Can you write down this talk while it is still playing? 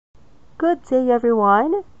Good day,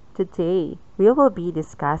 everyone. Today, we will be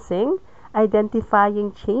discussing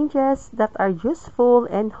identifying changes that are useful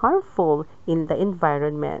and harmful in the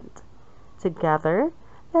environment. Together,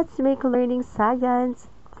 let's make learning science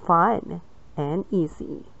fun and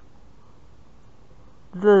easy.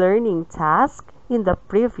 The learning task in the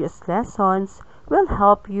previous lessons will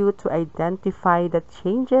help you to identify the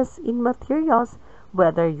changes in materials,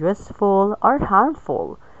 whether useful or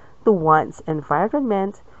harmful, to one's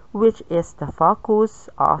environment, which is the focus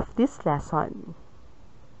of this lesson.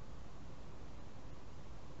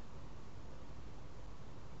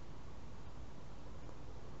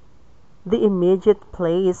 The immediate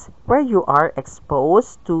place where you are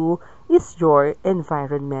exposed to is your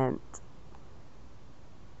environment.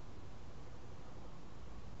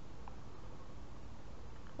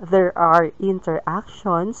 There are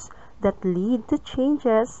interactions that lead to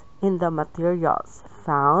changes in the materials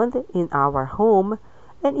found in our home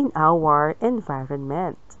and in our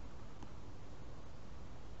environment.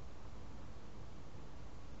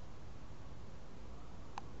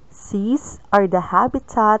 Seas are the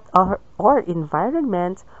habitat or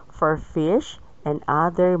environment for fish and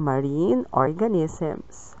other marine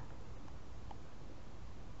organisms.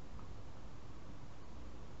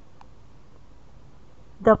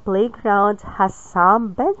 The playground has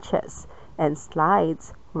some benches and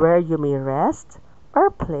slides where you may rest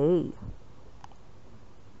or play.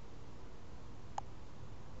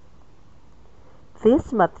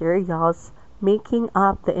 These materials making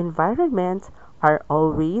up the environment are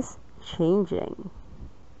always changing.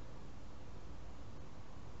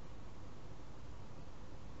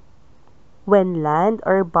 When land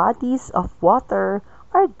or bodies of water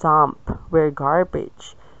are dumped where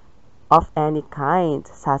garbage of any kind,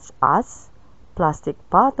 such as plastic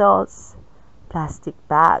bottles, plastic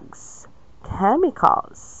bags,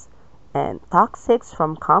 chemicals, and toxics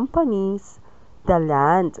from companies, the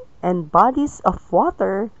land and bodies of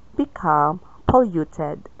water become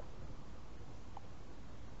polluted.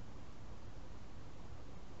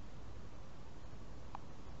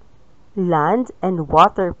 Land and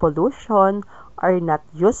water pollution are not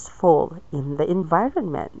useful in the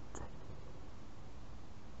environment.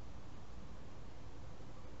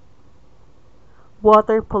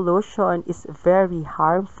 Water pollution is very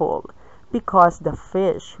harmful because the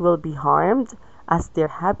fish will be harmed as their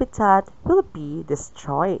habitat will be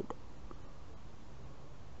destroyed.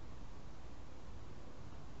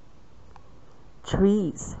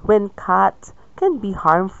 Trees, when cut, can be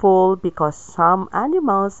harmful because some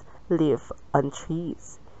animals live on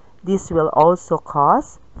trees. This will also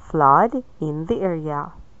cause flood in the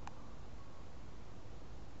area.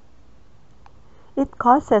 It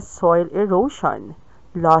causes soil erosion,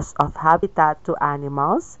 loss of habitat to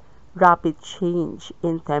animals, rapid change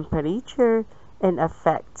in temperature, and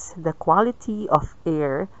affects the quality of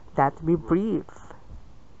air that we breathe.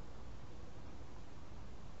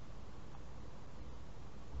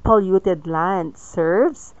 Polluted land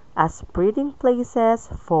serves as breeding places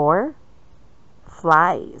for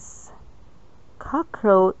flies,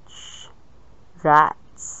 cockroach,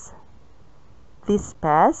 rats. These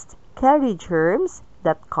pests carry germs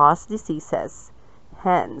that cause diseases,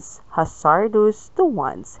 hence hazardous to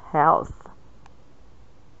one's health.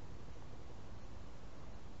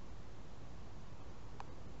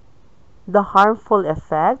 The harmful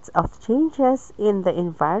effects of changes in the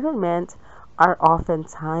environment are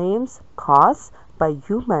oftentimes caused by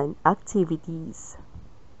human activities.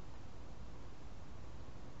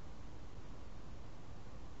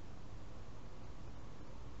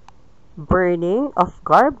 Burning of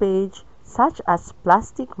garbage such as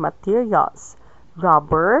plastic materials,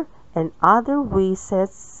 rubber, and other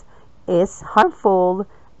wastes is harmful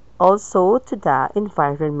also to the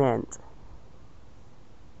environment.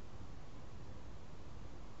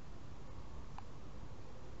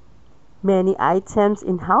 Many items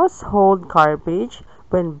in household garbage,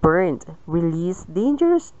 when burned, release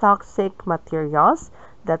dangerous toxic materials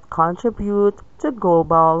that contribute to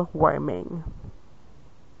global warming.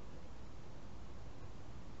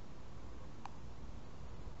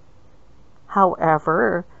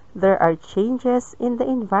 However, there are changes in the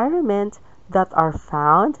environment that are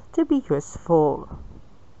found to be useful.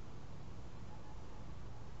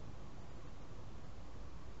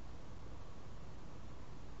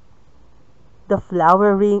 The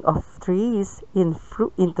flowering of trees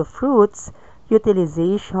into fruits,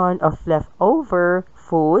 utilization of leftover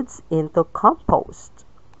foods into compost.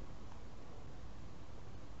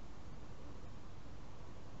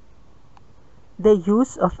 The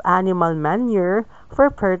use of animal manure for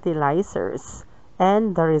fertilizers,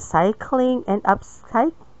 and the recycling and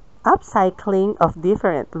Upcycling of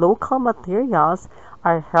different local materials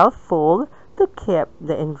are helpful to keep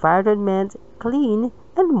the environment clean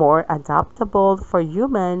and more adaptable for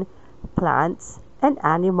human, plants, and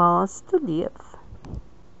animals to live.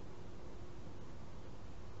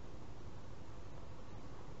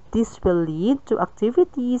 This will lead to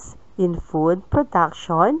activities in food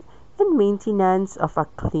production and maintenance of a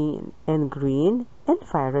clean and green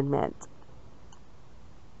environment.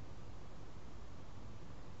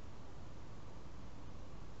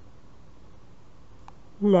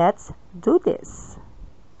 Let's do this.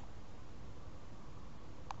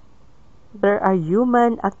 There are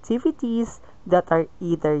human activities that are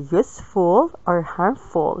either useful or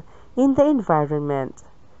harmful in the environment.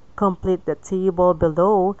 Complete the table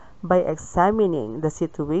below by examining the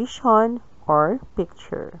situation or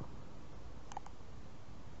picture.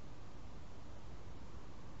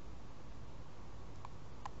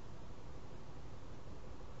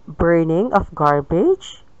 Burning of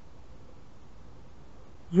garbage,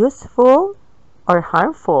 useful or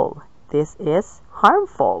harmful? This is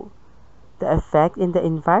harmful. The effect in the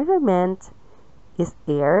environment is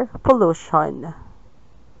air pollution.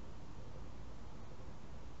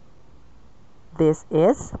 This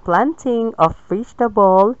is planting of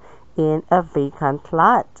vegetable in a vacant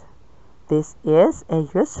lot. This is a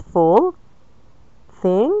useful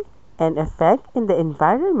thing, and effect in the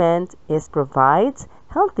environment is provides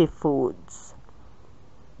healthy foods.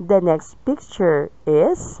 The next picture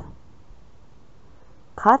is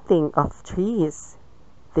cutting of trees.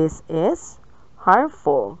 This is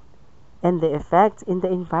harmful, and the effect in the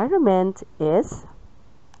environment is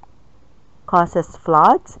causes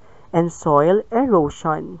floods and soil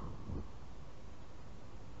erosion.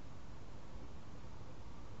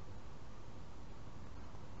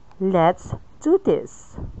 Let's do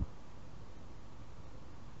this.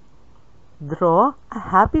 Draw a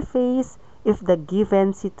happy face if the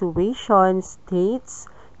given situation states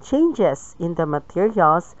changes in the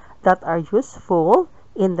materials that are useful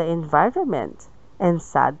in the environment, and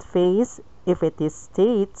sad face if it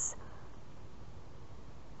states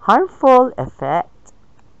harmful effect.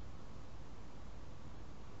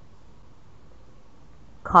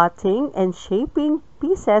 Cutting and shaping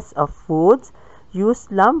pieces of wood, use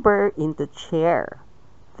lumber into chair.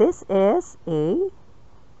 This is a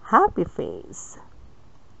happy face.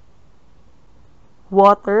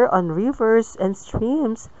 Water on rivers and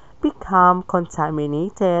streams become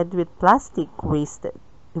contaminated with plastic waste.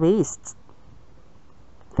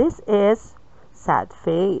 This is sad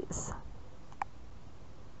face.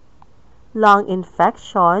 Lung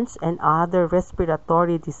infections and other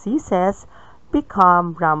respiratory diseases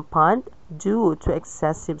become rampant due to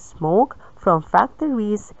excessive smoke from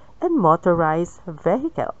factories and motorized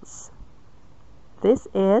vehicles. This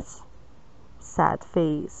is sad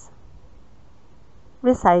face.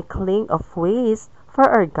 Recycling of waste for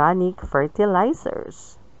organic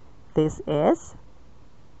fertilizers. This is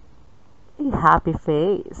a happy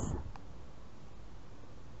face.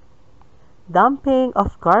 Dumping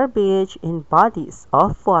of garbage in bodies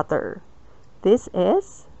of water. This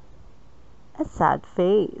is a sad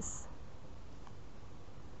face.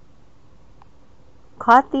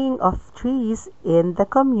 Cutting of trees in the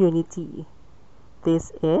community.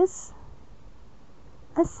 This is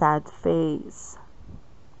a sad face.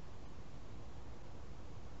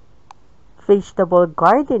 Vegetable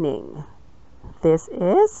gardening. This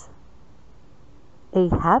is a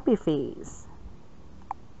happy face.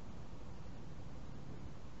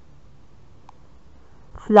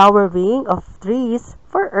 Flowering of trees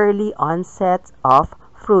for early onset of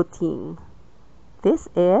fruiting. This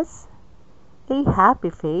is a happy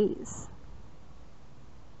face.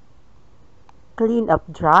 Clean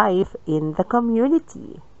up drive in the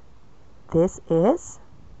community. This is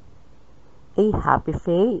a happy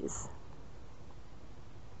face.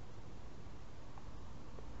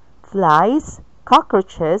 Flies,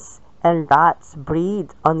 cockroaches, and rats breed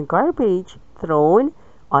on garbage thrown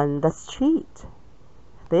on the street.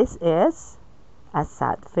 This is a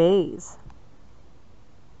sad face.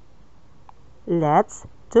 Let's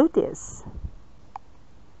do this.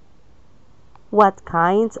 What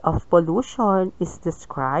kinds of pollution is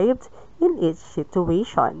described in each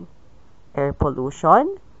situation? Air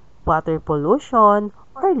pollution, water pollution,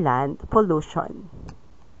 or land pollution?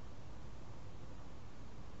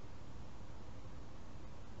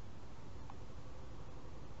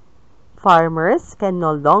 Farmers can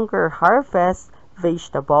no longer harvest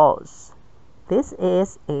vegetables. This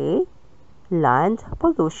is a land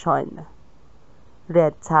pollution.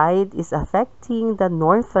 Red tide is affecting the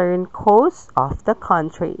northern coast of the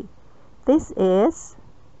country. This is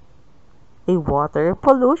a water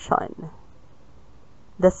pollution.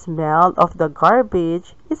 The smell of the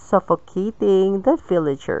garbage is suffocating the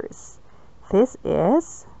villagers. This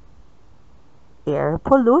is air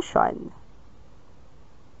pollution.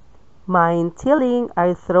 Mine tilling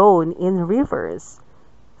are thrown in rivers.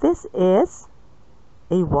 This is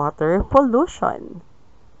a water pollution.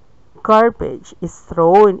 Garbage is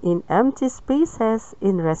thrown in empty spaces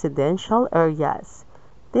in residential areas.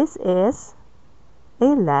 This is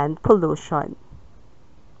a land pollution.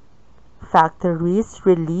 Factories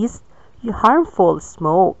release harmful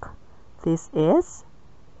smoke. This is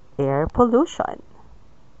air pollution.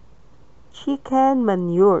 Chicken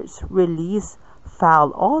manures release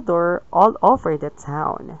foul odor all over the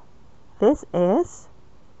town. This is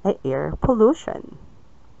air pollution.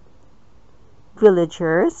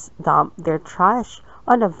 Villagers dump their trash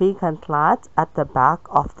on a vacant lot at the back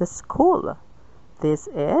of the school. This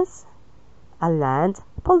is a land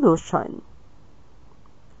pollution.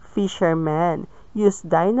 Fishermen use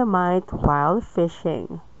dynamite while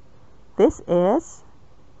fishing. This is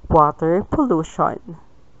water pollution.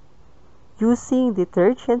 Using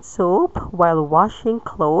detergent soap while washing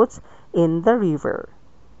clothes in the river.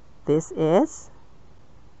 This is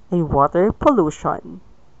a water pollution.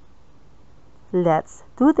 Let's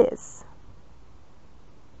do this.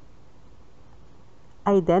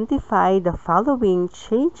 Identify the following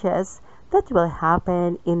changes that will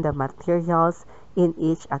happen in the materials in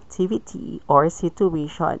each activity or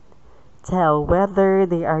situation. Tell whether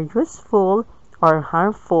they are useful or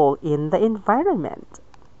harmful in the environment.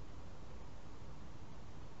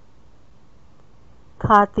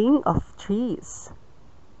 Cutting of trees.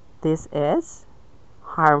 This is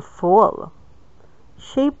harmful.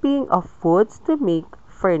 Shaping of woods to make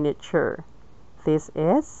furniture. This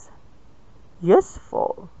is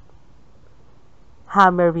useful.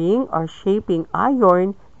 Hammering or shaping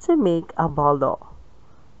iron to make a bolo.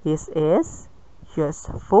 This is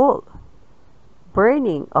useful.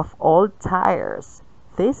 Burning of old tires.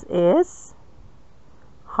 This is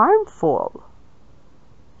harmful.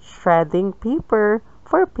 Shredding paper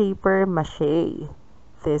for paper mache.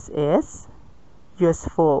 This is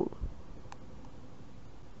useful.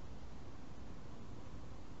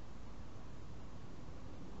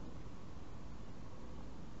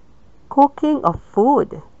 Cooking of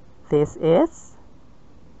food. This is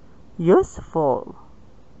useful.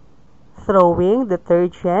 Throwing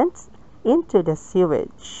detergents into the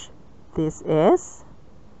sewage. This is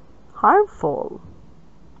harmful.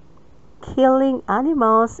 Killing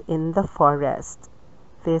animals in the forest.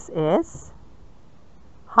 This is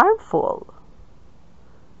harmful.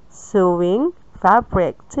 Sewing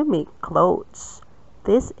fabric to make clothes.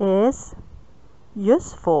 This is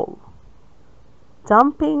useful.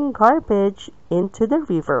 Dumping garbage into the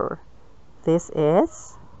river. This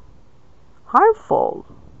is harmful.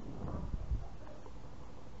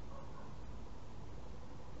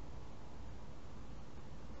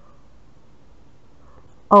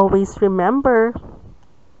 Always remember,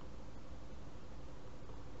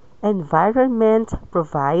 environment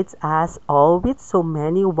provides us all with so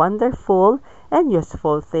many wonderful and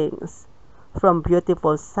useful things, from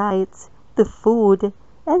beautiful sights to food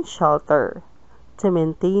and shelter, to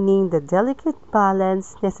maintaining the delicate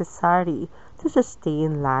balance necessary to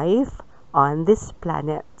sustain life on this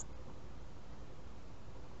planet.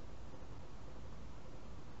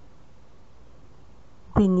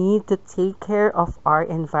 We need to take care of our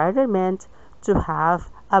environment to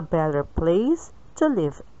have a better place to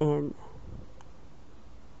live in.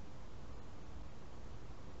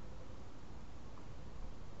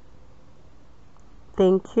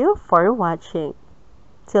 Thank you for watching.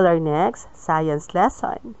 Till our next science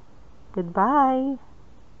lesson. Goodbye.